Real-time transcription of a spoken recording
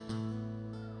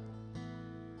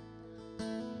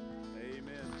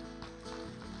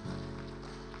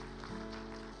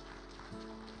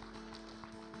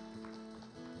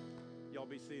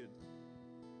seated.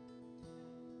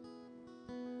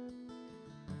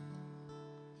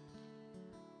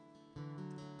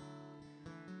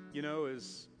 You know,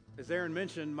 as Aaron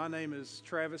mentioned, my name is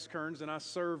Travis Kearns, and I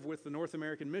serve with the North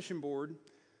American Mission Board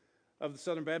of the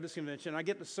Southern Baptist Convention. I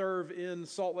get to serve in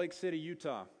Salt Lake City,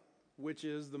 Utah, which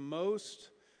is the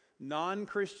most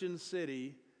non-Christian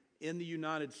city in the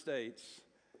United States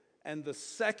and the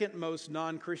second most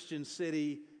non-Christian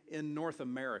city in North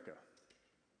America.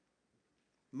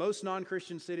 Most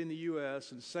non-Christian city in the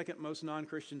U.S. and second most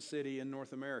non-Christian city in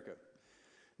North America.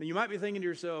 Now you might be thinking to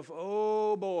yourself,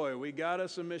 oh boy, we got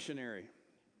us a missionary.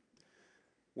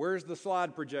 Where's the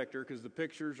slide projector? Because the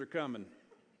pictures are coming.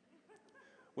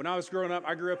 When I was growing up,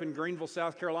 I grew up in Greenville,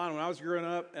 South Carolina. When I was growing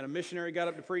up and a missionary got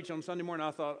up to preach on Sunday morning,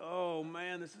 I thought, oh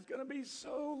man, this is going to be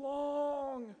so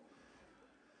long.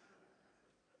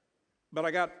 But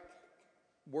I got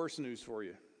worse news for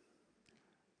you.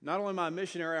 Not only am I a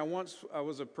missionary, I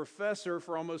was a professor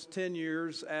for almost 10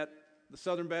 years at the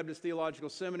Southern Baptist Theological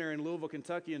Seminary in Louisville,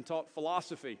 Kentucky, and taught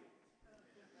philosophy.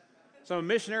 So I'm a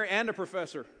missionary and a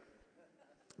professor.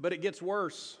 But it gets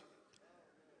worse.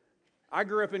 I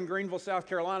grew up in Greenville, South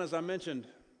Carolina, as I mentioned,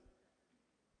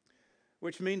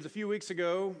 which means a few weeks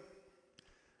ago,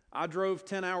 I drove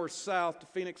 10 hours south to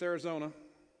Phoenix, Arizona,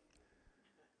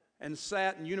 and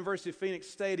sat in University of Phoenix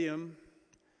Stadium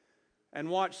and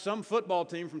watched some football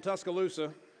team from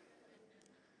Tuscaloosa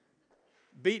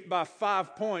beat by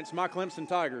 5 points my Clemson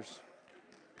Tigers.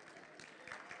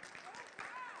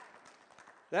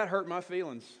 That hurt my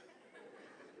feelings.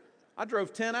 I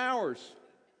drove 10 hours.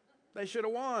 They should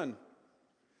have won.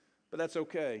 But that's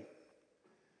okay.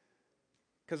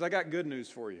 Because I got good news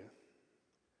for you.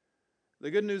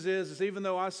 The good news is even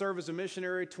though I serve as a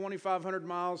missionary 2,500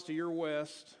 miles to your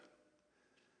west,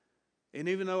 and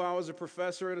even though I was a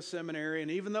professor at a seminary, and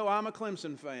even though I'm a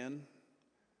Clemson fan,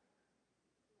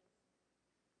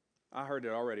 I heard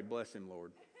it already. Bless him,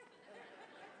 Lord.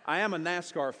 I am a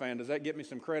NASCAR fan. Does that get me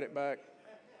some credit back?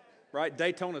 Right?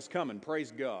 Daytona's coming.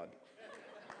 Praise God.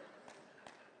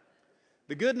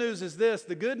 The good news is this.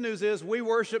 The good news is we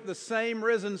worship the same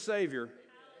risen Savior.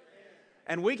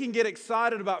 And we can get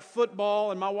excited about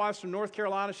football, and my wife's from North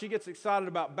Carolina. She gets excited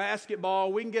about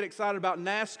basketball. We can get excited about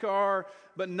NASCAR,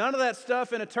 but none of that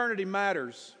stuff in eternity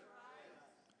matters.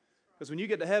 Because when you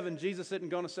get to heaven, Jesus isn't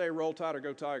going to say, roll tide or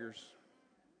go Tigers.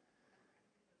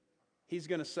 He's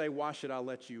going to say, why should I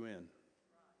let you in?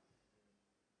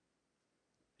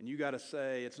 And you got to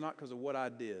say, it's not because of what I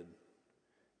did.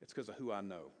 It's because of who I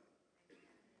know.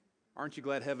 Aren't you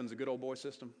glad heaven's a good old boy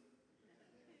system?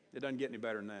 It doesn't get any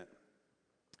better than that.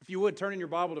 If you would, turn in your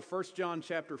Bible to 1 John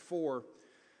chapter 4.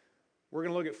 We're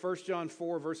going to look at 1 John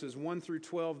 4, verses 1 through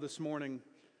 12 this morning.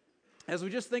 As we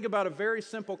just think about a very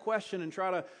simple question and try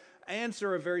to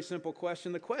answer a very simple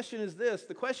question, the question is this.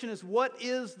 The question is, what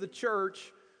is the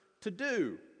church to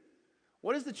do?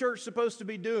 What is the church supposed to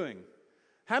be doing?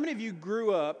 How many of you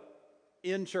grew up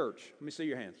in church? Let me see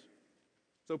your hands.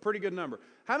 So pretty good number.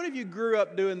 How many of you grew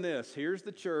up doing this? Here's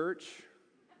the church.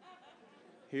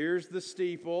 Here's the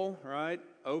steeple, right?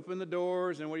 Open the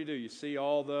doors, and what do? You see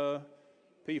all the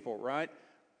people, right?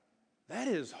 That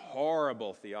is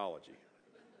horrible theology.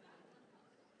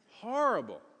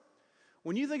 Horrible.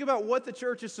 When you think about what the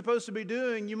church is supposed to be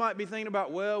doing, you might be thinking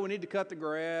about, well, we need to cut the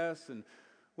grass, and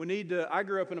I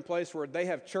grew up in a place where they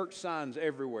have church signs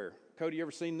everywhere. Cody, you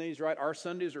ever seen these, right? Our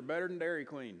Sundays are better than Dairy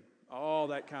Queen. All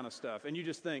that kind of stuff. And you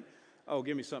just think, oh,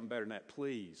 give me something better than that,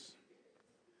 please.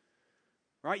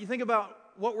 Right? You think about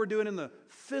what we're doing in the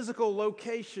physical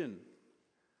location.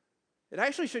 It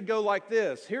actually should go like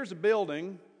this. Here's a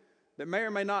building that may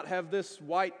or may not have this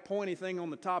white pointy thing on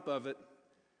the top of it.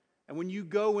 And when you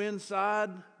go inside,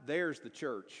 there's the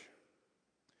church.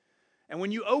 And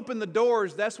when you open the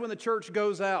doors, that's when the church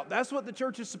goes out. That's what the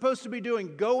church is supposed to be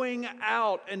doing, going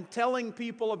out and telling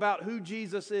people about who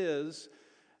Jesus is.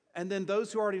 And then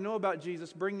those who already know about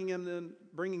Jesus, bringing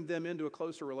them into a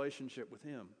closer relationship with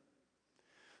Him.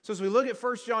 So as we look at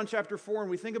 1 John chapter 4 and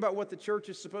we think about what the church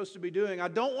is supposed to be doing, I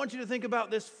don't want you to think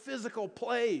about this physical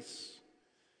place.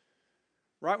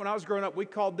 Right? When I was growing up, we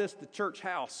called this the church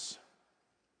house.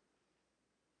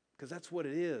 Because that's what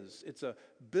it is. It's a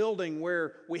building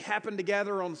where we happen to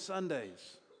gather on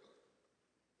Sundays.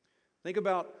 Think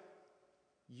about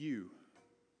you.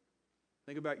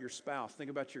 Think about your spouse.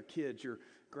 Think about your kids, your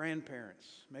grandparents,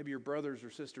 maybe your brothers or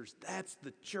sisters. That's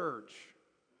the church.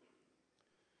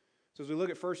 So as we look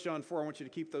at 1 John 4, I want you to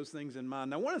keep those things in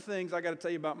mind. Now, one of the things I got to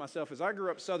tell you about myself is I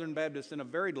grew up Southern Baptist in a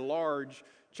very large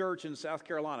church in South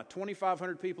Carolina,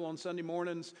 2,500 people on Sunday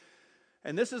mornings.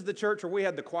 And this is the church where we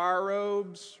had the choir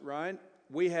robes, right?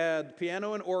 We had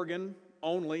piano and organ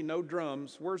only, no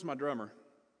drums. Where's my drummer?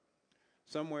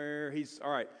 Somewhere.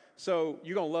 All right. So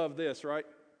you're going to love this, right?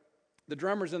 The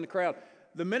drummer's in the crowd.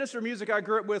 The minister of music I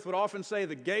grew up with would often say,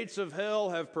 the gates of hell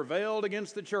have prevailed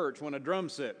against the church when a drum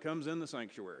set comes in the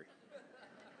sanctuary.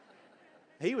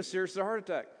 He was serious as a heart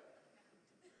attack.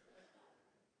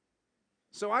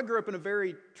 So I grew up in a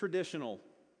very traditional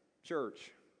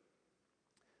church.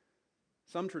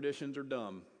 Some traditions are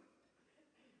dumb.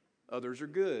 Others are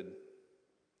good.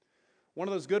 One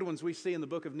of those good ones we see in the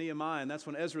book of Nehemiah, and that's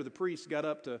when Ezra the priest got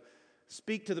up to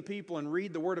speak to the people and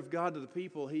read the word of God to the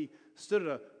people. He stood at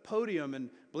a podium, and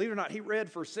believe it or not, he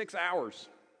read for 6 hours.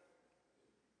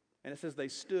 And it says they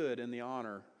stood in the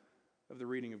honor of the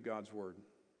reading of God's word.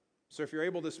 So if you're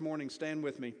able this morning, stand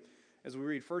with me as we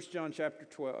read 1 John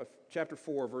chapter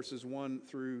 4, verses 1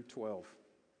 through 12.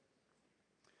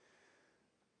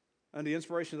 Under the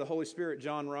inspiration of the Holy Spirit,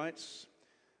 John writes,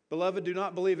 "Beloved, do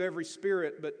not believe every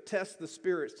spirit, but test the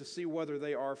spirits to see whether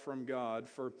they are from God,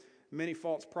 for many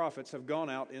false prophets have gone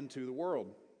out into the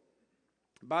world.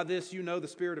 By this you know the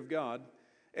Spirit of God.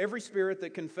 Every spirit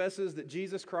that confesses that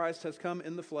Jesus Christ has come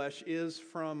in the flesh is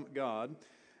from God,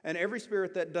 and every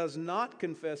spirit that does not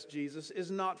confess Jesus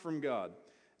is not from God.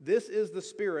 This is the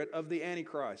spirit of the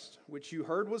Antichrist, which you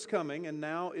heard was coming and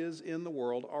now is in the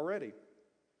world already.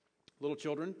 Little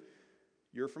children,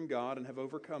 you're from God and have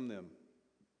overcome them.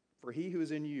 For he who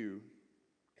is in you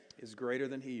is greater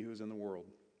than he who is in the world.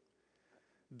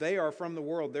 They are from the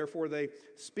world, therefore they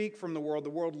speak from the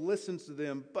world listens to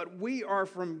them. But we are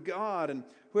from God, and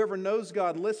whoever knows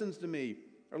God listens to me,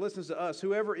 or listens to us.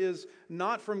 Whoever is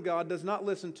not from God does not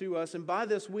listen to us, and by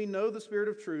this we know the spirit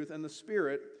of truth and the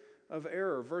spirit of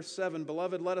error." Verse 7,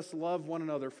 "Beloved, let us love one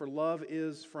another, for love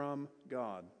is from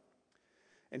God.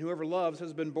 And whoever loves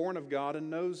has been born of God and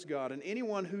knows God. And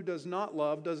anyone who does not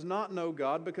love does not know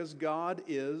God, because God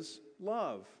is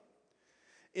love.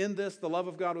 In this, the love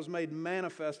of God was made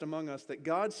manifest among us, that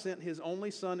God sent his only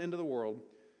Son into the world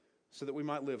so that we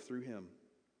might live through him.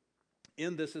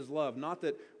 In this is love, not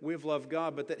that we have loved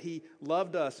God, but that he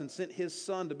loved us and sent his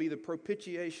Son to be the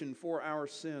propitiation for our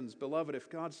sins. Beloved, if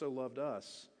God so loved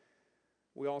us,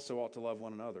 we also ought to love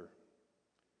one another.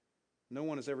 No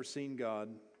one has ever seen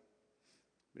God,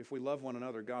 but if we love one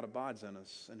another, God abides in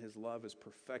us, and his love is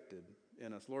perfected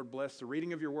in us." Lord, bless the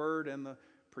reading of your word and the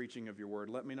preaching of your word.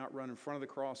 Let me not run in front of the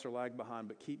cross or lag behind,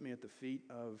 but keep me at the feet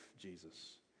of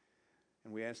Jesus.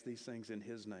 And we ask these things in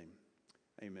his name.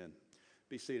 Amen.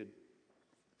 Be seated.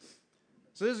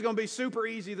 So this is going to be super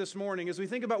easy this morning. As we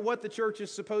think about what the church is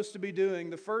supposed to be doing,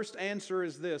 the first answer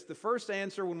is this. The first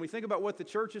answer when we think about what the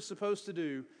church is supposed to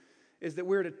do is that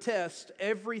we're to test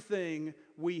everything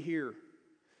we hear.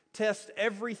 Test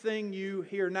everything you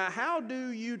hear. Now, how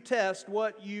do you test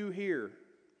what you hear?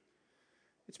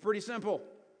 It's pretty simple.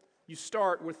 You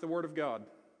start with the Word of God,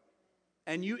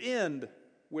 and you end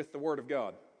with the Word of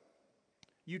God.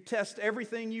 You test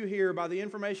everything you hear by the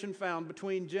information found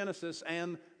between Genesis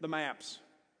and the maps.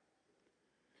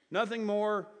 Nothing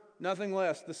more, nothing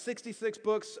less. The 66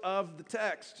 books of the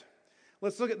text.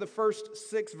 Let's look at the first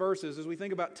 6 verses as we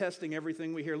think about testing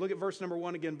everything we hear. Look at verse number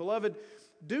 1 again. "Beloved,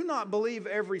 do not believe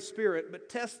every spirit, but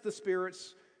test the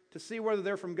spirits to see whether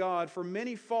they're from God, for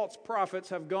many false prophets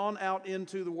have gone out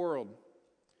into the world."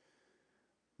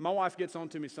 My wife gets on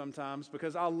to me sometimes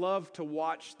because I love to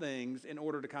watch things in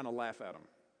order to kind of laugh at them.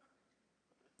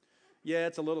 Yeah,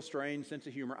 it's a little strange sense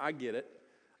of humor. I get it.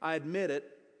 I admit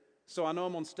it. So I know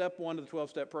I'm on step 1 of the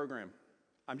 12-step program.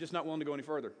 I'm just not willing to go any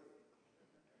further.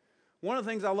 One of the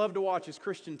things I love to watch is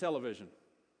Christian television.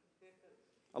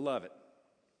 I love it.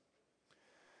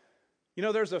 You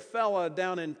know, there's a fella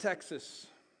down in Texas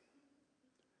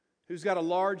who's got a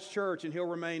large church, and he'll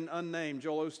remain unnamed,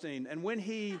 Joel Osteen. And when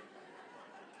he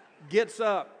gets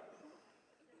up,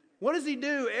 what does he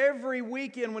do? Every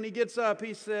weekend when he gets up,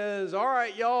 he says, "All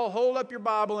right, y'all, hold up your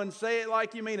Bible and say it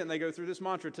like you mean it." And they go through this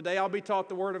mantra. "Today I'll be taught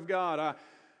the Word of God. I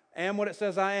am what it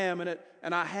says I am,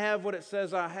 and I have what it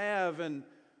says I have." And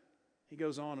he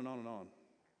goes on and on and on.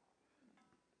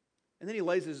 And then he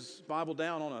lays his Bible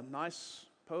down on a nice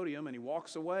podium, and he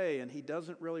walks away, and he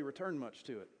doesn't really return much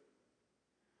to it.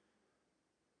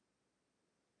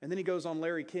 And then he goes on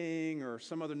Larry King or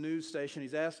some other news station.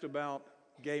 He's asked about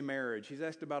gay marriage. He's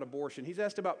asked about abortion. He's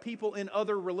asked about people in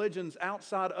other religions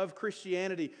outside of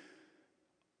Christianity.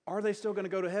 Are they still going to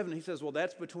go to heaven? He says, "Well,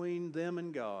 that's between them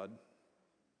and God."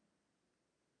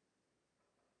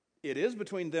 It is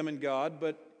between them and God,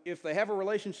 but if they have a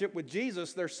relationship with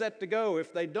Jesus, they're set to go.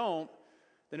 If they don't,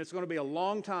 then it's going to be a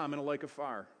long time in a lake of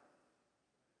fire.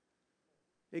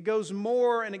 It goes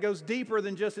more and it goes deeper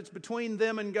than just it's between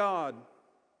them and God.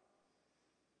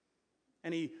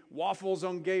 And he waffles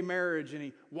on gay marriage, and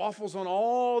he waffles on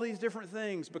all these different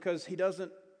things because he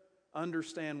doesn't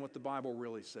understand what the Bible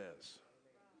really says.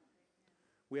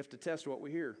 We have to test what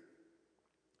we hear.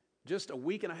 Just a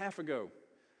week and a half ago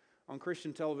on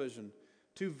Christian television,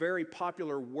 two very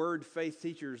popular word faith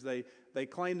teachers, they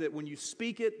claim that when you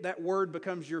speak it, that word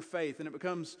becomes your faith and it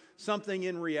becomes something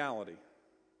in reality.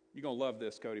 You're going to love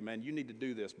this, Cody, man. You need to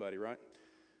do this, buddy, right?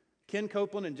 Ken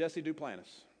Copeland and Jesse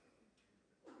Duplantis,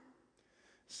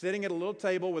 sitting at a little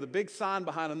table with a big sign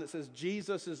behind them that says,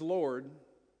 Jesus is Lord,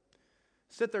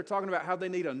 sit there talking about how they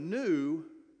need a new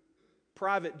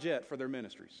private jet for their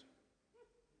ministries.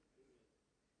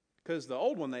 Because the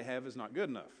old one they have is not good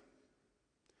enough.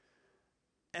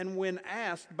 And when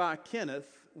asked by Kenneth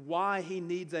why he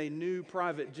needs a new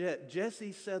private jet,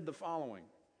 Jesse said the following: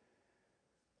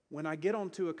 when I get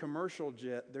onto a commercial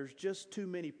jet, there's just too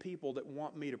many people that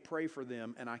want me to pray for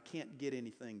them, and I can't get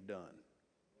anything done.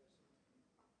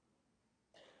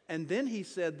 And then he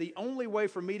said, the only way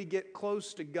for me to get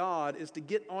close to God is to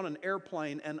get on an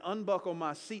airplane and unbuckle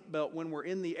my seatbelt when we're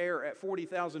in the air at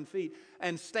 40,000 feet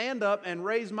and stand up and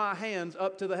raise my hands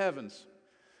up to the heavens.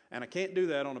 And I can't do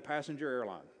that on a passenger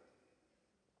airline.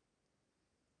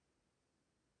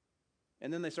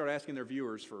 And then they start asking their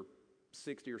viewers for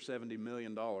 $60 or $70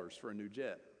 million for a new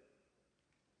jet.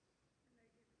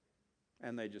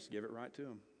 And they just give it right to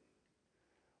them.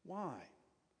 Why?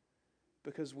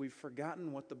 Because we've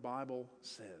forgotten what the Bible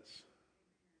says.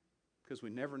 Because we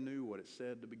never knew what it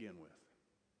said to begin with.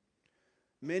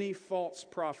 Many false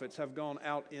prophets have gone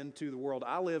out into the world.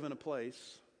 I live in a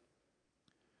place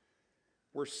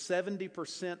where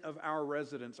 70% of our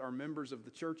residents are members of the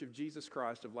Church of Jesus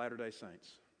Christ of Latter-day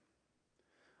Saints.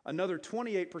 Another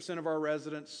 28% of our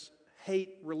residents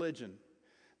hate religion.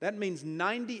 That means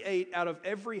 98 out of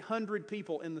every 100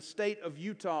 people in the state of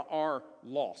Utah are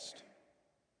lost.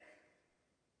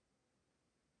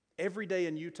 Every day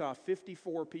in Utah,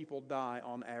 54 people die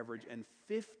on average, and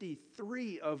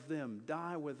 53 of them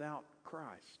die without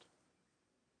Christ.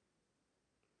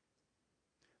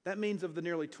 That means of the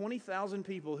nearly 20,000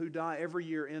 people who die every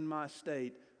year in my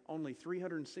state, only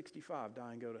 365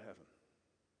 die and go to heaven.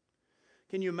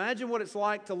 Can you imagine what it's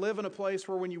like to live in a place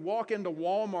where when you walk into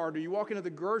Walmart or you walk into the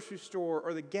grocery store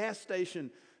or the gas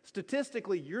station,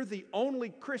 statistically, you're the only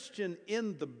Christian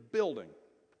in the building?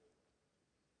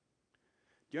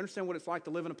 Do you understand what it's like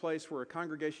to live in a place where a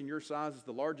congregation your size is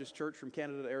the largest church from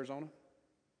Canada to Arizona?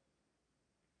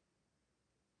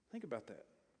 Think about that.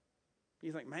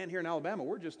 You think, man, here in Alabama,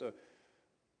 we're just a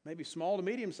maybe small to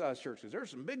medium-sized church because there's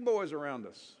some big boys around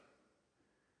us.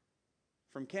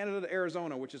 From Canada to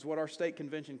Arizona, which is what our state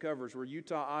convention covers, we're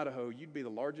Utah, Idaho, you'd be the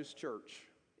largest church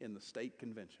in the state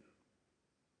convention.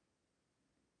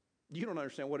 You don't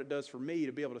understand what it does for me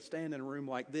to be able to stand in a room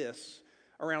like this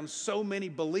around so many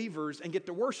believers and get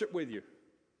to worship with you.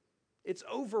 It's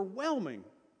overwhelming.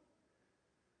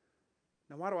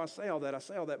 Now, why do I say all that? I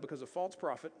say all that because a false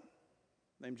prophet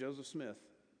named Joseph Smith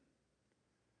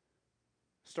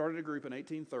started a group in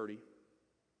 1830,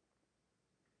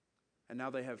 and now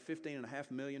they have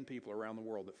 15.5 million people around the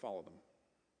world that follow them.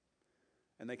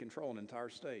 And they control an entire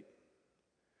state.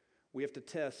 We have to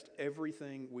test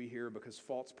everything we hear because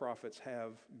false prophets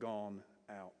have gone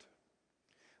out.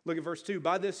 Look at verse 2.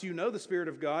 By this you know the Spirit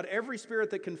of God. Every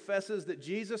spirit that confesses that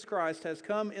Jesus Christ has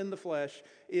come in the flesh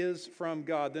is from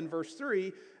God. Then verse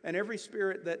 3, and every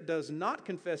spirit that does not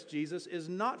confess Jesus is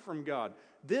not from God.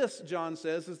 This, John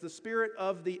says, is the spirit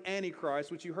of the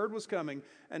Antichrist, which you heard was coming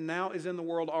and now is in the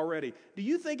world already. Do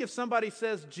you think if somebody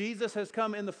says Jesus has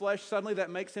come in the flesh, suddenly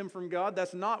that makes him from God?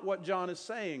 That's not what John is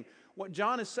saying. What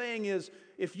John is saying is,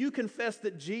 if you confess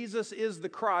that Jesus is the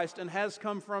Christ and has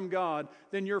come from God,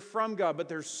 then you're from God. But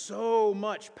there's so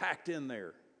much packed in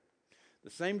there. The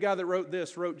same guy that wrote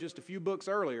this wrote just a few books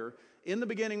earlier. In the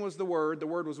beginning was the Word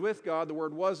was with God, the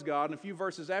Word was God. And a few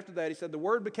verses after that, he said, the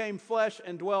Word became flesh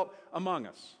and dwelt among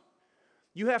us.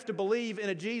 You have to believe in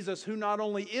a Jesus who not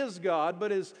only is God,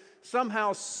 but is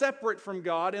somehow separate from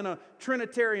God in a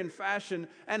Trinitarian fashion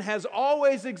and has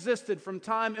always existed from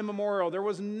time immemorial. There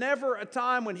was never a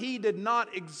time when he did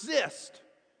not exist.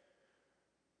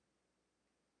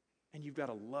 And you've got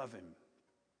to love him.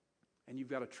 And you've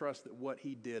got to trust that what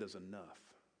he did is enough.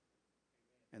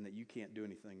 And that you can't do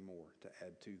anything more to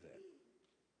add to that.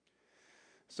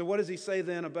 So what does he say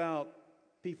then about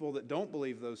people that don't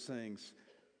believe those things?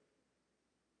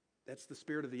 That's the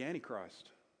spirit of the Antichrist.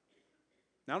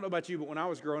 Now, I don't know about you, but when I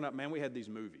was growing up, man, we had these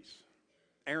movies.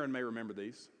 Aaron may remember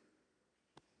these.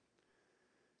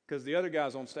 Because the other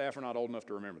guys on staff are not old enough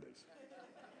to remember these.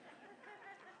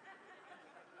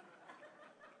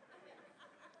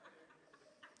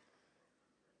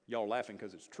 Y'all laughing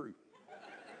because it's true.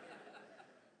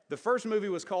 The first movie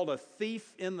was called A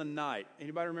Thief in the Night.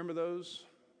 Anybody remember those?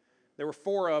 There were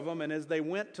 4 of them, and as they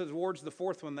went towards the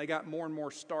 4th one, they got more and more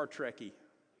Star Trek-y.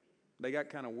 They got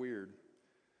kind of weird.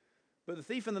 But The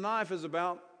Thief in the Night is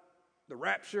about the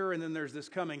rapture, and then there's this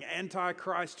coming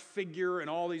Antichrist figure, and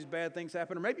all these bad things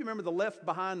happen. Or maybe you remember the Left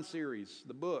Behind series,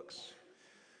 the books.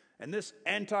 And this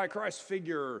Antichrist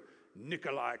figure,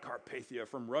 Nikolai Carpathia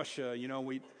from Russia,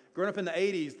 growing up in the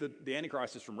 80s, the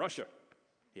Antichrist is from Russia.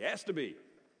 He has to be.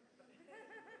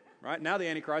 Right? Now the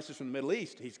Antichrist is from the Middle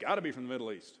East. He's got to be from the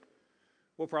Middle East.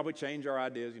 We'll probably change our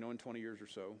ideas, in 20 years or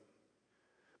so.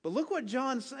 But look what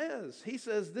John says. He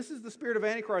says, this is the spirit of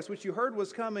Antichrist, which you heard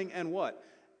was coming, and what?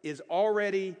 Is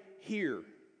already here.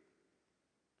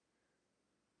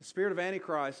 The spirit of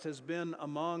Antichrist has been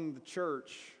among the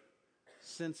church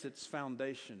since its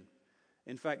foundation.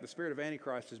 In fact, the spirit of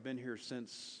Antichrist has been here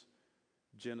since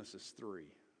Genesis 3.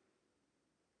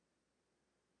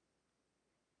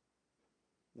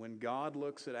 When God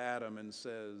looks at Adam and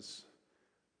says,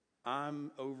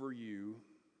 I'm over you,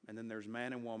 and then there's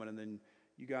man and woman, and then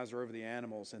you guys are over the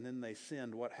animals, and then they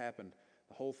sinned, what happened?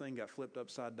 The whole thing got flipped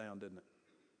upside down, didn't it?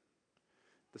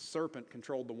 The serpent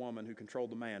controlled the woman who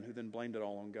controlled the man, who then blamed it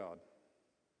all on God.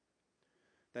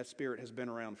 That spirit has been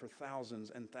around for thousands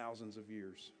and thousands of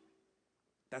years.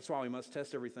 That's why we must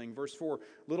test everything. Verse 4,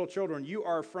 little children, you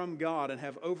are from God and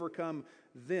have overcome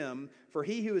them, for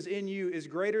he who is in you is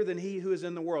greater than he who is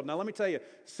in the world. Now let me tell you,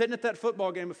 sitting at that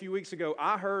football game a few weeks ago,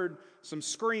 I heard some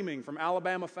screaming from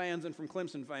Alabama fans and from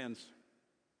Clemson fans.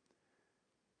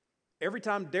 Every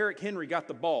time Derrick Henry got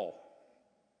the ball,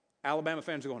 Alabama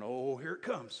fans are going, oh, here it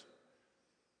comes.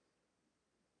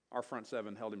 Our front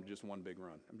seven held him to just one big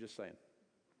run. I'm just saying.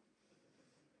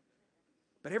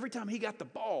 But every time he got the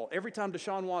ball, every time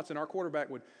Deshaun Watson, our quarterback,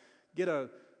 would get a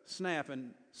snap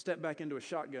and step back into a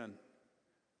shotgun,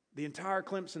 the entire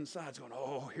Clemson side's going,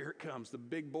 oh, here it comes. The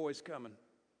big boy's coming.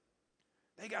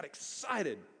 They got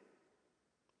excited.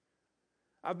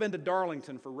 I've been to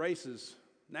Darlington for races,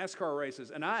 NASCAR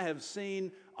races, and I have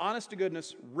seen, honest to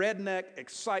goodness, redneck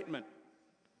excitement.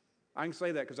 I can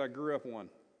say that because I grew up one.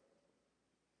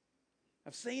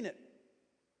 I've seen it.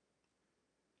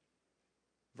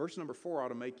 Verse number 4 ought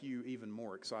to make you even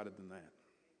more excited than that.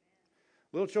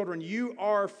 Little children, you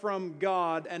are from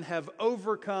God and have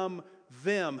overcome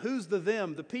them. Who's the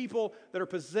them? The people that are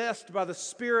possessed by the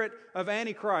spirit of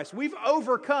Antichrist. We've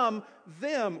overcome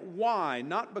them. Why?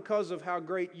 Not because of how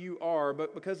great you are,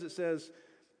 but because it says,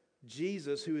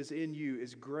 Jesus who is in you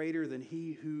is greater than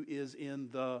he who is in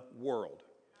the world.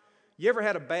 You ever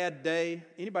had a bad day?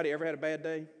 Anybody ever had a bad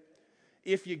day?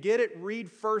 If you get it,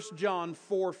 read 1 John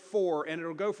 4:4, and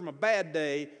it'll go from a bad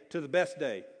day to the best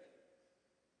day.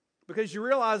 Because you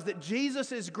realize that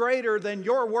Jesus is greater than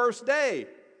your worst day.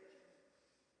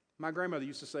 My grandmother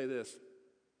used to say this,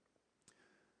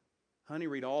 honey,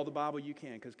 read all the Bible you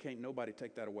can, because can't nobody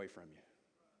take that away from you.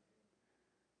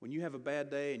 When you have a bad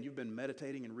day and you've been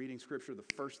meditating and reading Scripture,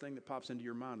 the first thing that pops into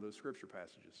your mind are those Scripture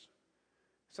passages.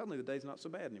 Suddenly the day's not so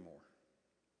bad anymore.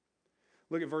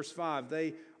 Look at verse 5.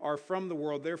 They are from the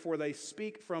world, therefore they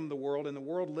speak from the world, and the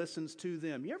world listens to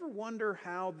them. You ever wonder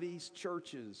how these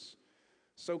churches,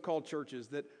 so-called churches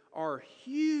that are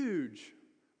huge,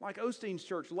 like Osteen's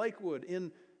church, Lakewood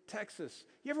in Texas,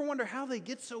 you ever wonder how they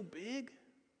get so big?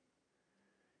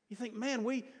 You think, man,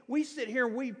 we sit here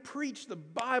and we preach the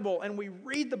Bible and we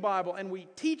read the Bible and we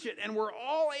teach it and we're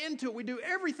all into it. We do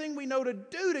everything we know to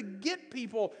do to get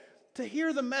people to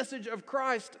hear the message of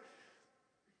Christ.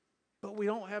 But we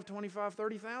don't have 25,000,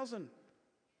 30,000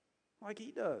 like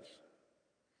he does.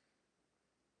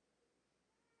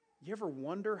 You ever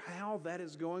wonder how that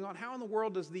is going on? How in the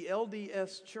world does the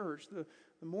LDS Church, the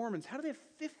Mormons, how do they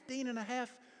have 15.5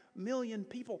 million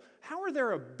people? How are there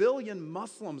 1 billion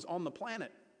Muslims on the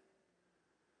planet?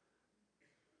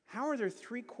 How are there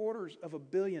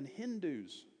 750 million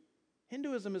Hindus?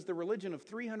 Hinduism is the religion of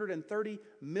 330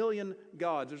 million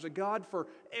gods. There's a God for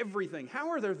everything. How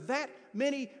are there that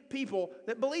many people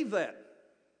that believe that?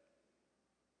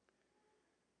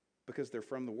 Because they're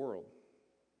from the world.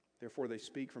 Therefore, they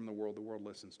speak from the world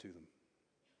listens to them.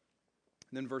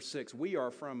 And then verse 6, we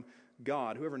are from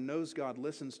God. Whoever knows God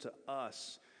listens to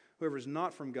us. Whoever is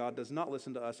not from God does not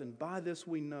listen to us. And by this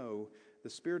we know the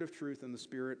spirit of truth and the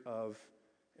spirit of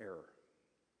error.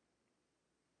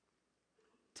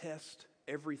 Test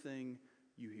everything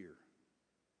you hear.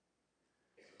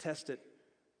 Test it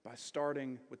by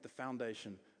starting with the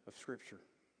foundation of Scripture.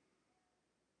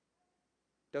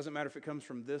 Doesn't matter if it comes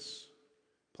from this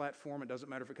platform. It doesn't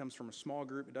matter if it comes from a small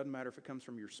group. It doesn't matter if it comes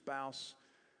from your spouse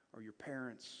or your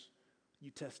parents. You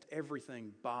test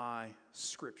everything by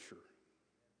Scripture.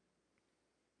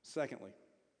 Secondly,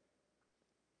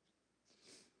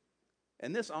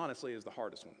 and this honestly is the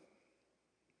hardest one,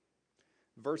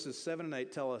 verses 7 and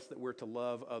 8 tell us that we're to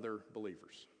love other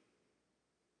believers.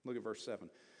 Look at verse 7.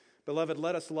 Beloved,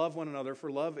 let us love one another,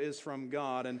 for love is from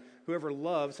God, and whoever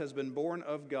loves has been born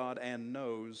of God and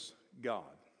knows God.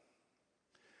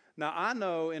 Now, I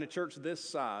know in a church this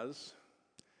size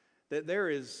that there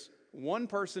is one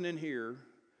person in here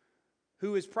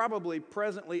who is probably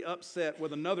presently upset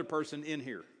with another person in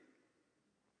here.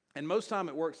 And most time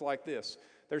it works like this.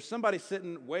 There's somebody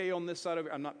sitting way on this side of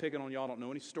it. I'm not picking on y'all. I don't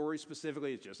know any stories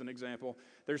specifically. It's just an example.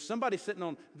 There's somebody sitting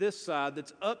on this side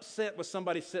that's upset with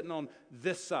somebody sitting on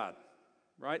this side,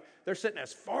 right? They're sitting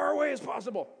as far away as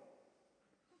possible.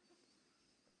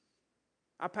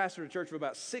 I pastored a church of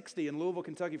about 60 in Louisville,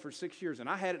 Kentucky for 6 years, and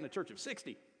I had it in a church of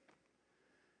 60.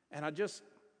 And I just,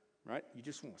 right, you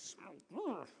just want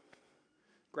to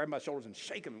grab my shoulders and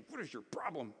shake them. What is your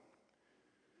problem?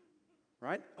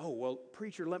 Right? Oh, well,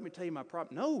 preacher, let me tell you my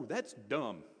problem. No, that's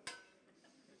dumb.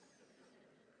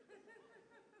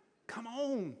 Come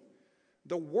on.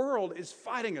 The world is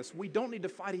fighting us. We don't need to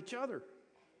fight each other.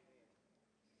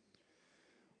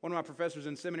 One of my professors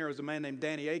in seminary was a man named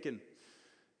Danny Aiken.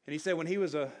 And he said when he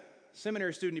was a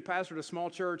seminary student, he pastored a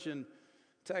small church in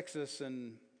Texas,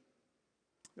 and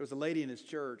there was a lady in his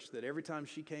church that every time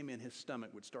she came in, his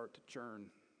stomach would start to churn.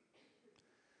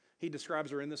 He describes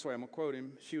her in this way. I'm going to quote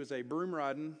him. She was a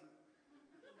broom-riding,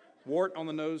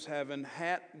 wart-on-the-nose having,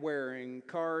 hat-wearing,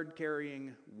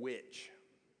 card-carrying witch.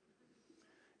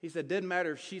 He said, didn't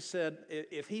matter if he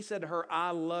said to her, I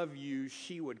love you,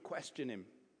 she would question him.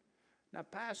 Now,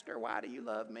 Pastor, why do you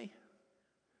love me?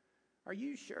 Are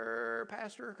you sure,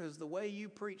 Pastor? Because the way you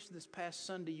preached this past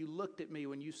Sunday, you looked at me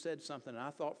when you said something, and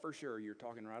I thought for sure you're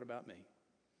talking right about me.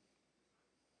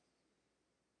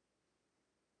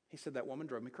 He said, that woman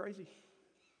drove me crazy.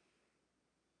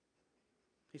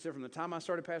 He said, from the time I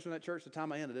started pastoring that church to the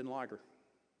time I ended, I didn't like her.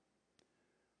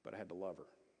 But I had to love her.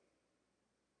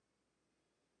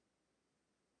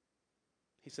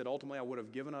 He said, ultimately, I would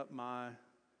have given up my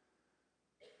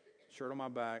shirt on my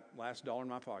back, last dollar in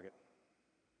my pocket.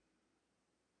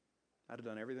 I'd have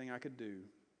done everything I could do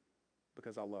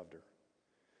because I loved her.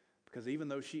 Because even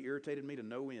though she irritated me to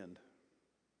no end,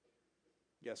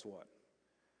 guess what?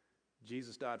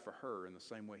 Jesus died for her in the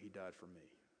same way he died for me.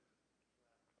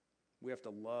 We have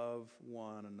to love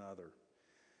one another.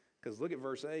 Because look at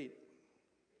verse 8.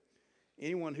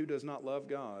 Anyone who does not love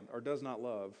God or does not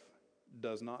love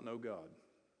does not know God,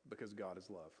 because God is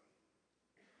love.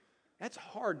 That's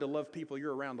hard to love people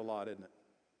you're around a lot, isn't it?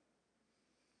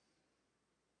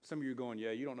 Some of you are going,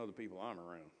 yeah, you don't know the people I'm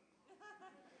around.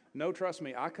 No, trust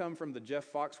me, I come from the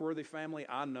Jeff Foxworthy family.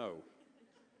 I know.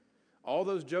 All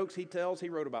those jokes he tells, he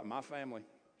wrote about my family.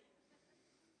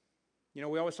 You know,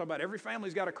 we always talk about every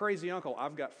family's got a crazy uncle.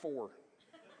 I've got 4.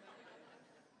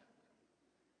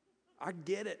 I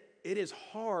get it. It is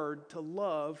hard to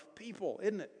love people,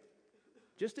 isn't it?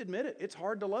 Just admit it. It's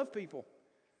hard to love people.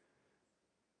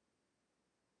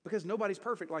 Because nobody's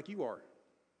perfect like you are.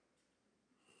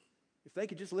 If they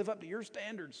could just live up to your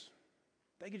standards,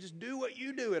 if they could just do what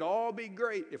you do, it'd all be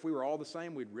great. If we were all the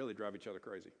same, we'd really drive each other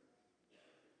crazy.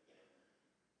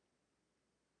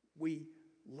 We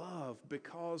love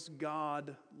because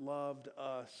God loved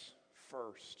us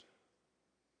first.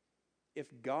 If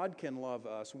God can love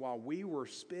us while we were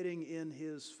spitting in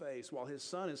his face, while his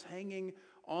son is hanging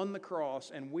on the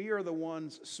cross and we are the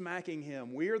ones smacking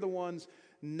him, we are the ones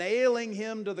nailing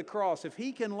him to the cross, if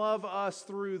he can love us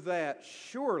through that,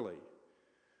 surely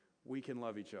we can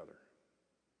love each other.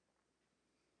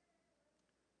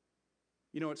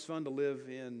 You know, it's fun to live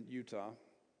in Utah.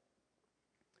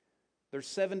 There's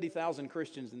 70,000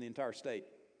 Christians in the entire state.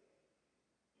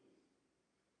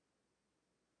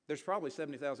 There's probably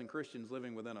 70,000 Christians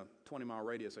living within a 20-mile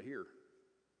radius of here,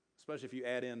 especially if you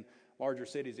add in larger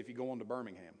cities, if you go on to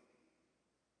Birmingham.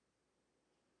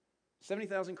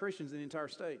 70,000 Christians in the entire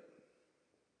state.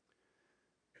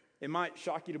 It might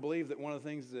shock you to believe that one of the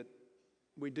things that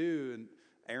we do, and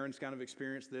Aaron's kind of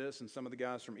experienced this, and some of the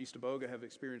guys from East Aboga have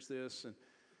experienced this, and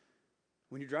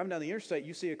when you're driving down the interstate,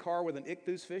 you see a car with an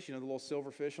ichthus fish, you know, the little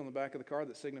silver fish on the back of the car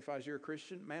that signifies you're a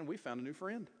Christian. Man, we found a new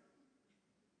friend.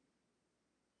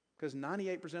 Because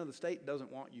 98% of the state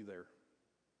doesn't want you there.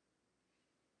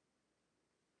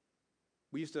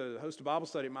 We used to host a Bible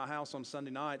study at my house on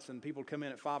Sunday nights, and people would come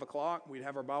in at 5 o'clock. We'd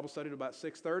have our Bible study at about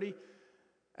 6:30.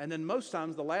 And then most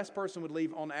times, the last person would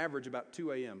leave on average about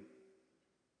 2 a.m.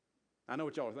 I know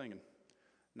what y'all are thinking.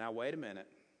 Now, wait a minute.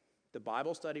 The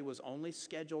Bible study was only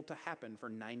scheduled to happen for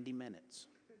 90 minutes,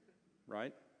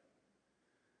 right?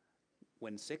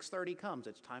 When 6:30 comes,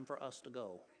 it's time for us to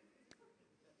go.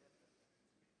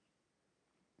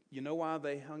 You know why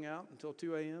they hung out until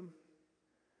 2 a.m.?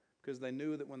 Because they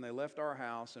knew that when they left our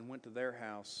house and went to their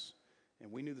house,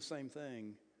 and we knew the same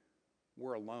thing,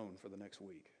 we're alone for the next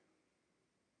week.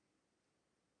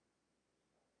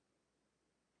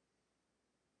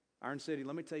 Iron City,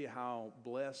 let me tell you how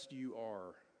blessed you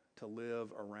are to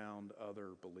live around other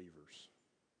believers.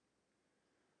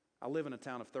 I live in a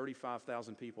town of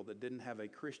 35,000 people that didn't have a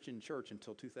Christian church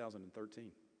until 2013.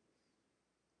 It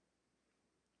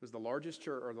was the largest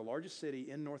church or the largest city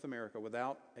in North America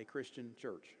without a Christian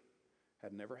church.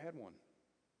 Had never had one.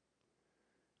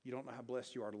 You don't know how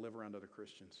blessed you are to live around other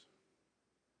Christians.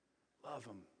 Love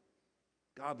them.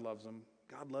 God loves them.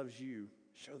 God loves you.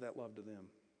 Show that love to them.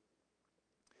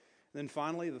 Then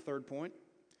finally, the third point,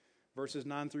 verses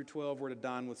 9 through 12, we're to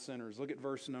dine with sinners. Look at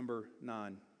verse number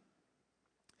 9.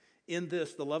 In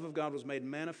this, the love of God was made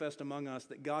manifest among us,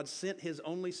 that God sent His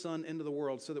only Son into the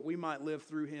world so that we might live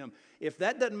through Him. If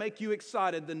that doesn't make you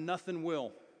excited, then nothing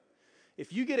will.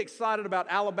 If you get excited about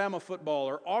Alabama football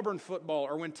or Auburn football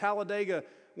or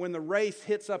when the race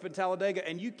hits up in Talladega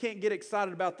and you can't get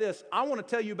excited about this, I want to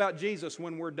tell you about Jesus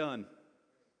when we're done.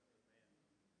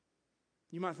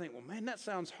 You might think, well, man, that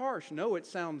sounds harsh. No, it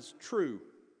sounds true.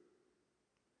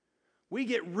 We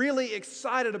get really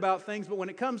excited about things, but when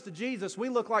it comes to Jesus, we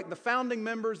look like the founding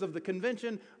members of the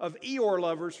convention of Eeyore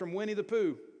lovers from Winnie the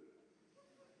Pooh.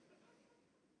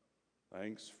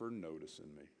 Thanks for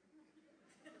noticing me.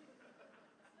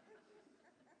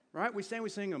 Right? We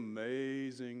sing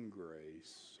Amazing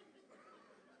Grace.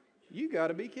 You got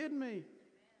to be kidding me.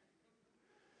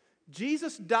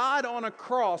 Jesus died on a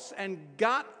cross and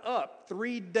got up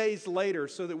 3 days later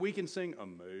so that we can sing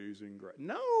Amazing Grace.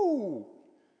 No!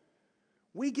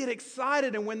 We get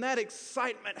excited, and when that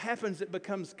excitement happens, it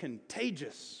becomes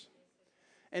contagious.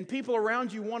 And people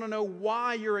around you want to know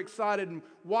why you're excited and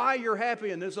why you're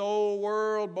happy in this old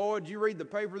world. Boy, did you read the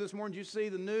paper this morning? Did you see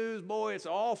the news? Boy, it's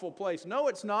an awful place. No,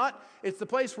 it's not. It's the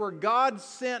place where God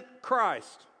sent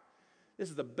Christ. This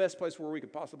is the best place where we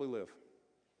could possibly live.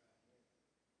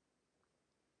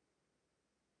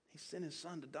 He sent His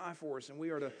Son to die for us, and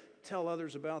we are to tell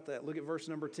others about that. Look at verse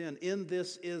number 10. In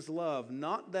this is love,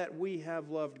 not that we have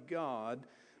loved God,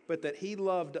 but that He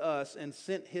loved us and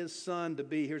sent His Son to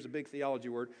be, here's a big theology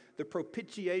word, the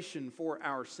propitiation for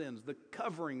our sins, the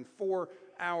covering for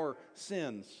our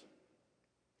sins.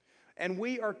 And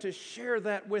we are to share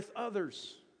that with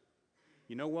others.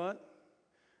 You know what?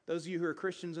 Those of you who are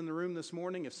Christians in the room this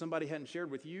morning, if somebody hadn't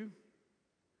shared with you,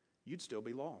 you'd still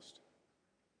be lost.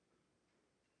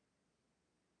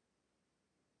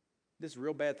 This is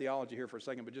real bad theology here for a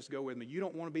second, but just go with me. You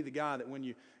don't want to be the guy that when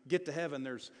you get to heaven,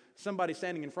 there's somebody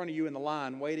standing in front of you in the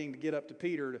line waiting to get up to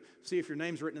Peter to see if your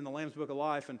name's written in the Lamb's Book of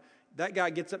Life. And that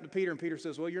guy gets up to Peter, and Peter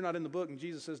says, well, you're not in the book. And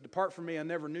Jesus says, depart from me, I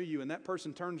never knew you. And that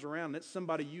person turns around, and it's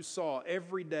somebody you saw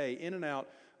every day in and out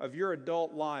of your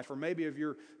adult life or maybe of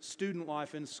your student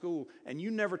life in school. And you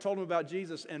never told them about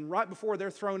Jesus. And right before they're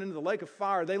thrown into the lake of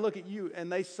fire, they look at you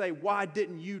and they say, why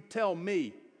didn't you tell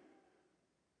me?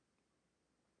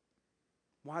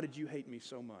 Why did you hate me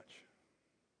so much?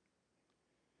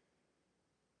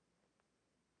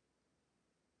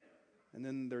 And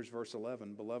then there's verse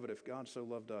 11. Beloved, if God so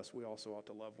loved us, we also ought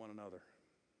to love one another.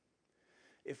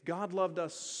 If God loved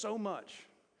us so much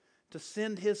to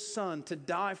send His Son to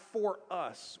die for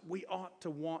us, we ought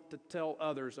to want to tell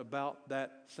others about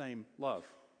that same love.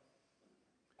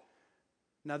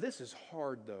 Now, this is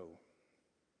hard, though.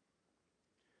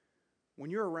 When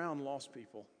you're around lost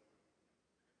people,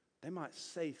 they might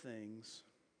say things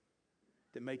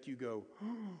that make you go,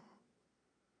 oh.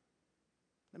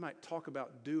 They might talk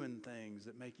about doing things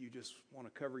that make you just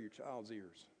want to cover your child's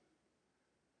ears.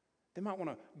 They might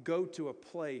want to go to a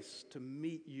place to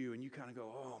meet you and you kind of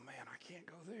go, oh man, I can't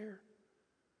go there.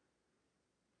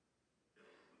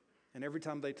 And every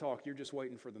time they talk, you're just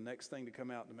waiting for the next thing to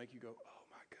come out to make you go, oh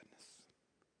my goodness.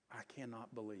 I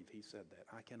cannot believe he said that.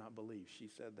 I cannot believe she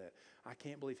said that. I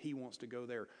can't believe he wants to go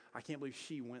there. I can't believe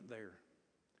she went there.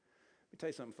 Let me tell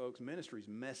you something, folks. Ministry's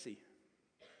messy.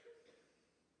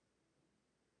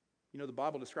 You know, the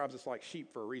Bible describes us like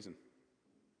sheep for a reason.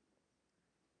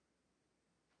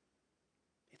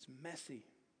 It's messy.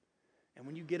 And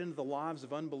when you get into the lives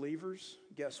of unbelievers,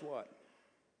 guess what?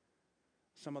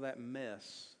 Some of that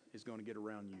mess is going to get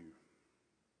around you.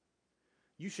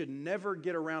 You should never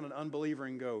get around an unbeliever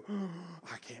and go, oh,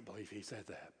 I can't believe he said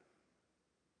that.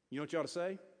 You know what you ought to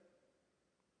say?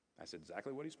 That's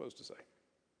exactly what he's supposed to say.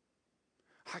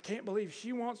 I can't believe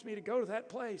she wants me to go to that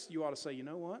place. You ought to say, you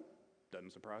know what?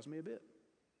 Doesn't surprise me a bit.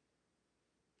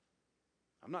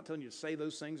 I'm not telling you to say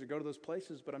those things or go to those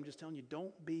places, but I'm just telling you,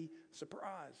 don't be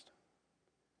surprised.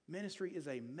 Ministry is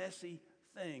a messy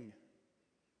thing.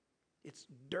 It's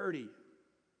dirty.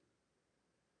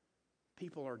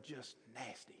 People are just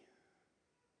nasty.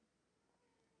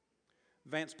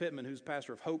 Vance Pittman, who's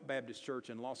pastor of Hope Baptist Church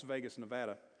in Las Vegas,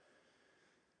 Nevada,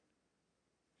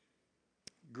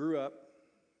 grew up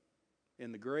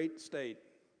in the great state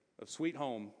of Sweet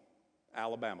Home,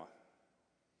 Alabama.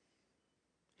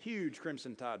 Huge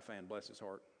Crimson Tide fan, bless his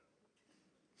heart.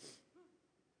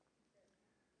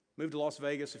 Moved to Las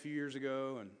Vegas a few years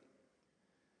ago and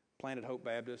planted Hope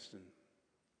Baptist. And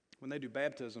when they do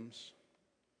baptisms,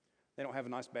 they don't have a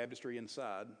nice baptistry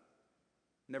inside.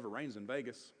 Never rains in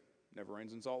Vegas. Never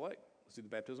rains in Salt Lake. Let's do the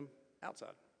baptism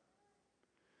outside.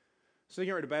 So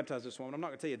you're ready to baptize this woman. I'm not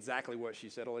going to tell you exactly what she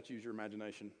said. I'll let you use your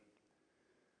imagination.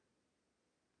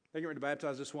 They're getting ready to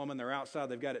baptize this woman. They're outside.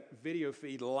 They've got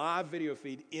it live video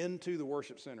feed into the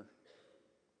worship center.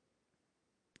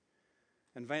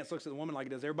 And Vance looks at the woman like he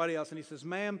does everybody else, and he says,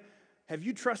 "Ma'am, have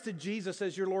you trusted Jesus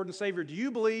as your Lord and Savior? Do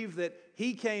you believe that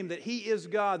He came, that He is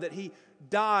God, that He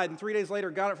died, and 3 days later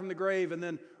got up from the grave, and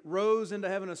then rose into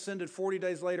heaven, ascended 40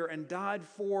 days later, and died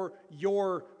for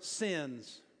your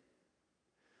sins?"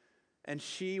 And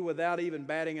she, without even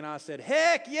batting an eye, said,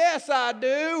 "Heck yes, I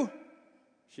do."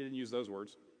 She didn't use those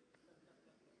words.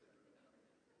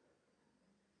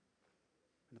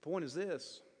 And the point is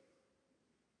this.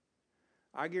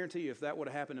 I guarantee you, if that would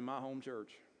have happened in my home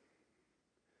church,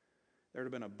 there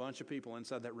would have been a bunch of people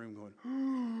inside that room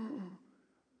going,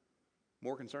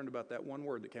 more concerned about that one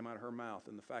word that came out of her mouth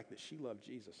than the fact that she loved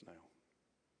Jesus now.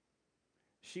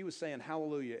 She was saying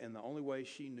hallelujah in the only way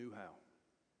she knew how.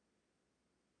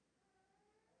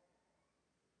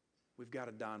 We've got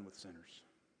to dine with sinners.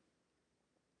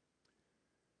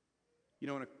 You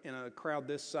know, in a crowd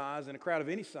this size, in a crowd of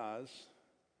any size,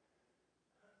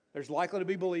 there's likely to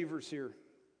be believers here.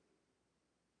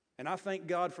 And I thank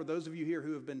God for those of you here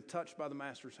who have been touched by the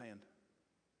Master's hand.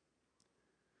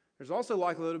 There's also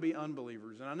likely to be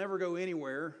unbelievers. And I never go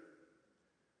anywhere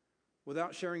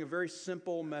without sharing a very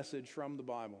simple message from the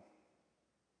Bible.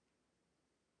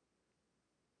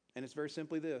 And it's very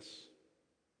simply this.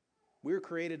 We were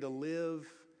created to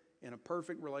live in a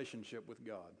perfect relationship with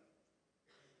God.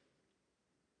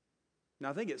 Now,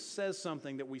 I think it says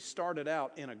something that we started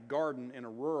out in a garden in a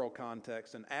rural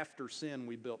context, and after sin,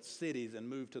 we built cities and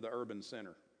moved to the urban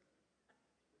center.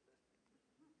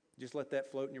 Just let that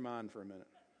float in your mind for a minute.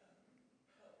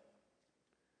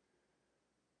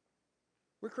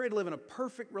 We're created to live in a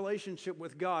perfect relationship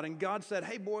with God, and God said,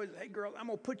 "Hey boys, hey girls, I'm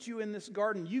going to put you in this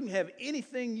garden. You can have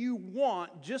anything you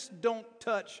want, just don't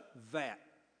touch that."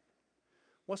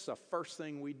 What's the first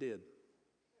thing we did?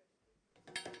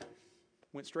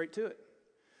 Went straight to it.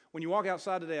 When you walk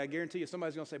outside today, I guarantee you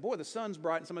somebody's going to say, "Boy, the sun's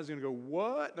bright," and somebody's going to go,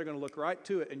 "What?" They're going to look right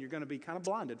to it, and you're going to be kind of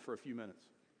blinded for a few minutes.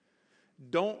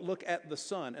 Don't look at the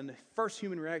sun. And the first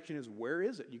human reaction is, where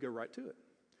is it? You go right to it.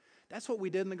 That's what we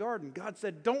did in the garden. God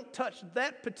said, "Don't touch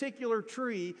that particular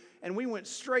tree," and we went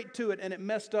straight to it, and it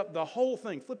messed up the whole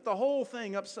thing, flipped the whole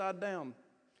thing upside down.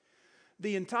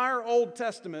 The entire Old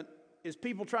Testament is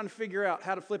people trying to figure out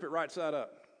how to flip it right side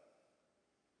up.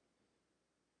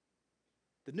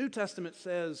 The New Testament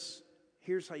says,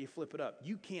 here's how you flip it up.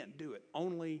 You can't do it.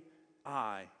 Only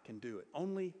I can do it.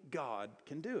 Only God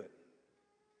can do it.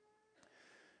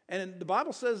 And the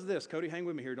Bible says this. Cody, hang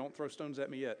with me here. Don't throw stones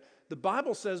at me yet. The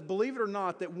Bible says, believe it or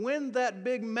not, that when that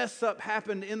big mess up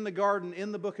happened in the garden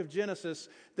in the book of Genesis,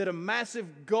 that a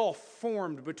massive gulf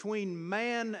formed between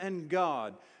man and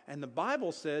God. And the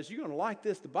Bible says, you're going to like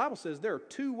this, the Bible says there are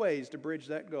two ways to bridge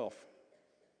that gulf.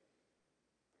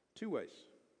 Two ways.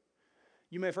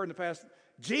 You may have heard in the past,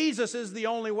 Jesus is the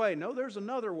only way. No, there's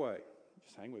another way.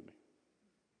 Just hang with me.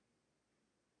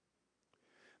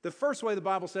 The first way the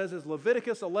Bible says is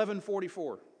Leviticus 11:44.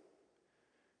 You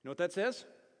know what that says?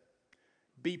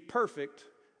 Be perfect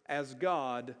as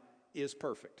God is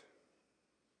perfect.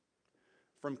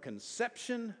 From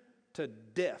conception to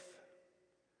death,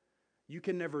 you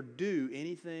can never do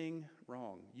anything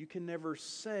wrong. You can never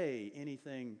say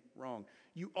anything wrong.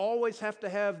 You always have to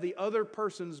have the other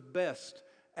person's best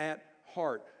at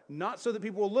heart. Not so that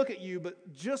people will look at you,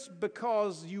 but just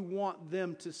because you want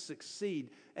them to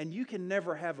succeed. And you can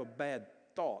never have a bad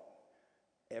thought,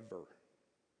 ever.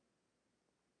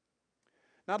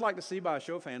 Now, I'd like to see, by a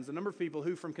show of hands, the number of people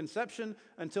who from conception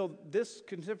until this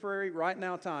contemporary right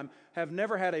now time have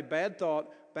never had a bad thought,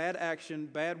 bad action,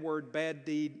 bad word, bad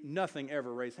deed, nothing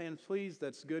ever. Raise hands, please.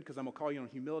 That's good, because I'm going to call you on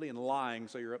humility and lying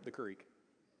so you're up the creek.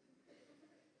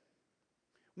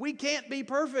 We can't be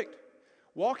perfect.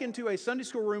 Walk into a Sunday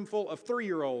school room full of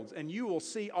 3-year-olds and you will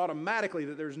see automatically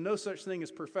that there's no such thing as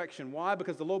perfection. Why?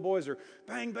 Because the little boys are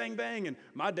bang, bang, bang, and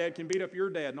my dad can beat up your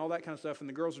dad and all that kind of stuff, and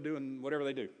the girls are doing whatever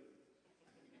they do.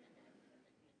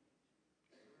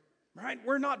 Right?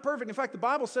 We're not perfect. In fact, the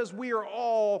Bible says we are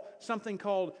all something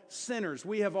called sinners.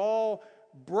 We have all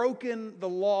broken the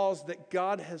laws that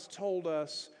God has told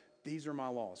us, these are my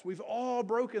laws. We've all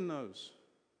broken those.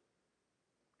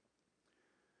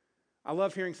 I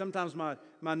love hearing sometimes my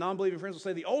non-believing friends will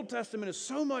say the Old Testament is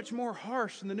so much more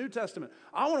harsh than the New Testament.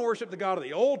 I want to worship the God of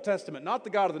the Old Testament, not the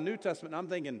God of the New Testament. And I'm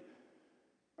thinking,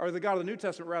 or the God of the New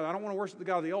Testament rather. I don't want to worship the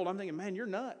God of the Old. I'm thinking, man, you're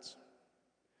nuts.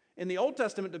 In the Old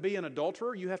Testament, to be an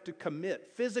adulterer, you have to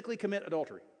physically commit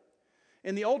adultery.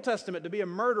 In the Old Testament, to be a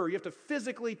murderer, you have to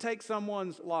physically take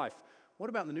someone's life. What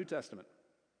about in the New Testament?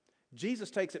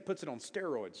 Jesus takes it, puts it on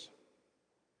steroids.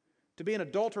 To be an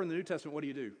adulterer in the New Testament, what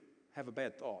do? Have a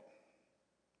bad thought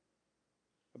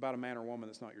about a man or woman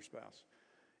that's not your spouse.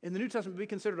 In the New Testament, to be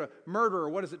considered a murderer,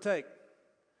 what does it take?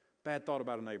 Bad thought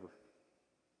about a neighbor.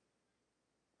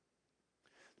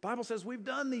 The Bible says we've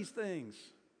done these things,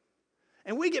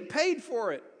 and we get paid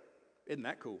for it. Isn't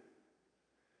that cool?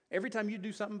 Every time you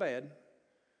do something bad,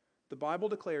 the Bible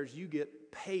declares you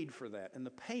get paid for that. And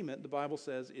the payment, the Bible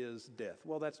says, is death.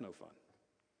 Well, that's no fun.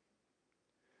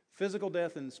 Physical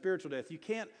death and spiritual death. You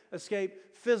can't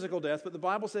escape physical death, but the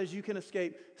Bible says you can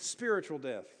escape spiritual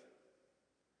death.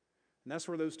 And that's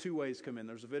where those two ways come in.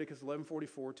 There's Leviticus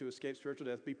 11:44 to escape spiritual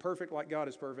death. Be perfect like God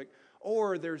is perfect.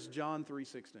 Or there's John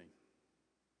 3:16.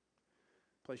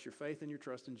 Place your faith and your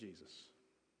trust in Jesus.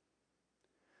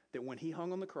 That when He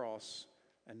hung on the cross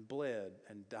and bled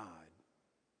and died,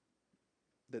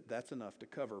 that's enough to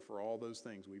cover for all those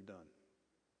things we've done.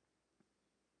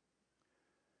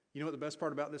 You know what the best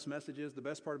part about this message is? The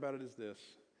best part about it is this,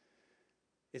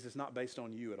 is it's not based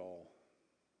on you at all.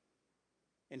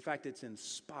 In fact, it's in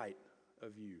spite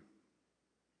of you.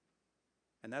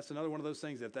 And that's another one of those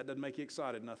things that if that doesn't make you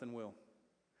excited, nothing will.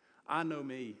 I know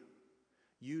me.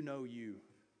 You know you.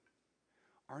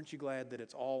 Aren't you glad that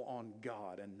it's all on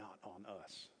God and not on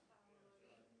us?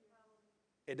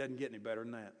 It doesn't get any better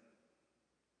than that.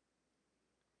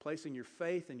 Placing your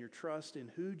faith and your trust in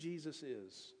who Jesus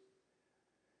is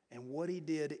and what He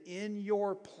did in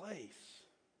your place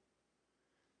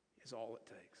is all it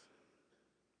takes.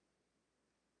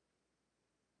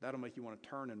 That'll make you want to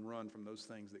turn and run from those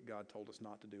things that God told us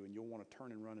not to do, and you'll want to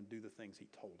turn and run and do the things He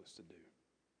told us to do.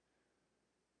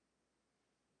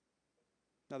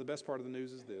 Now, the best part of the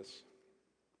news is this.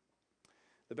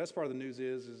 The best part of the news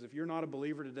is if you're not a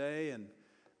believer today and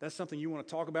that's something you want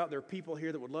to talk about, there are people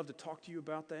here that would love to talk to you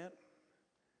about that.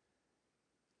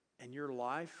 And your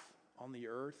life on the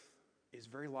earth is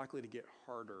very likely to get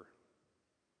harder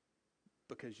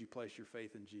because you place your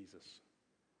faith in Jesus.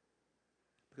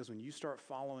 Because when you start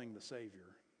following the Savior,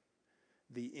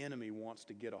 the enemy wants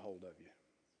to get a hold of you.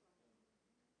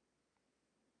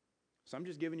 So I'm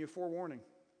just giving you a forewarning.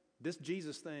 This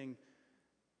Jesus thing,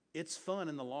 it's fun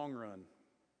in the long run,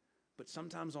 but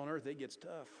sometimes on earth it gets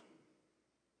tough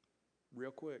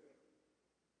real quick.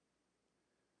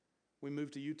 We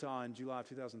moved to Utah in July of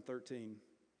 2013.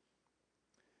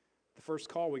 The first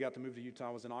call we got to move to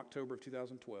Utah was in October of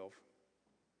 2012.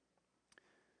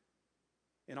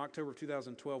 In October of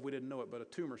 2012, we didn't know it, but a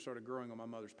tumor started growing on my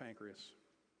mother's pancreas.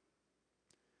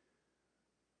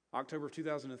 October of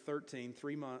 2013,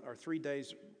 3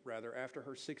 days after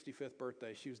her 65th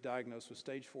birthday, she was diagnosed with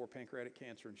stage 4 pancreatic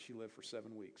cancer, and she lived for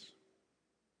 7 weeks.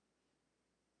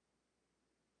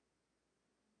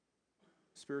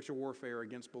 Spiritual warfare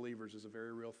against believers is a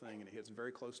very real thing, and it hits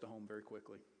very close to home very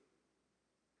quickly.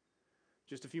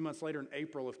 Just a few months later, in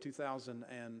April of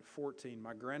 2014,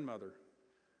 my grandmother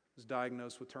was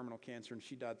diagnosed with terminal cancer, and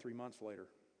she died 3 months later.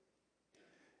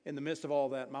 In the midst of all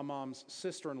that, my mom's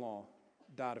sister-in-law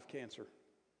died of cancer.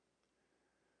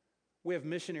 We have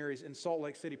missionaries in Salt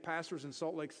Lake City, pastors in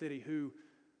Salt Lake City who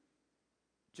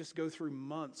just go through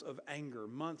months of anger,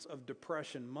 months of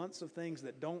depression, months of things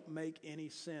that don't make any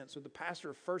sense. So the pastor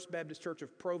of First Baptist Church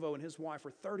of Provo and his wife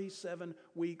were 37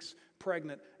 weeks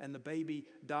pregnant, and the baby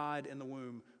died in the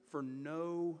womb for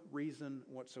no reason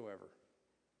whatsoever.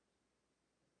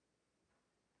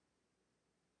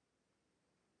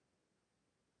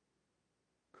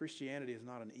 Christianity is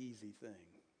not an easy thing.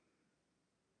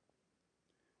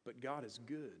 But God is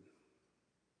good,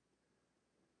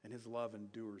 and His love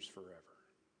endures forever.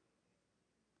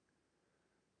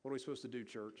 What are we supposed to do,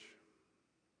 church?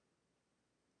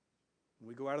 When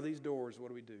we go out of these doors,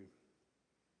 what do?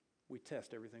 We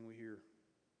test everything we hear.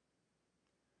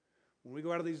 When we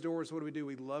go out of these doors, what do?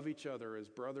 We love each other as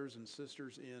brothers and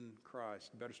sisters in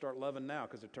Christ. You better start loving now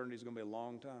because eternity is going to be a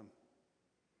long time.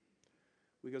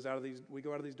 We go out of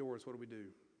these doors, what do?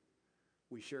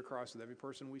 We share Christ with every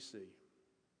person we see.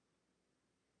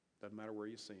 Doesn't matter where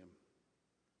you see them.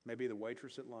 Maybe the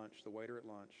waitress at lunch, the waiter at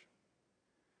lunch.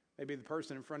 Maybe the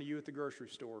person in front of you at the grocery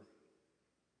store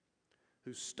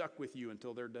who's stuck with you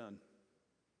until they're done.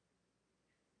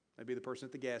 Maybe the person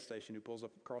at the gas station who pulls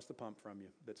up across the pump from you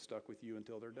that's stuck with you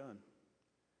until they're done.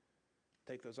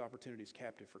 Take those opportunities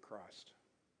captive for Christ.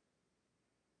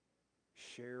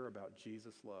 Share about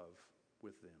Jesus' love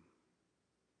with them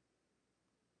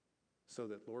so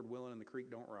that, Lord willing, and the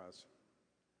creek don't rise,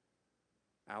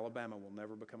 Alabama will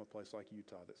never become a place like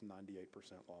Utah that's 98%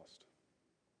 lost.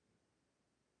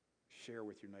 Share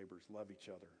with your neighbors, love each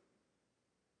other,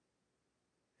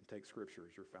 and take Scripture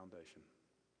as your foundation.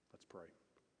 Let's pray.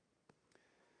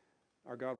 Our God,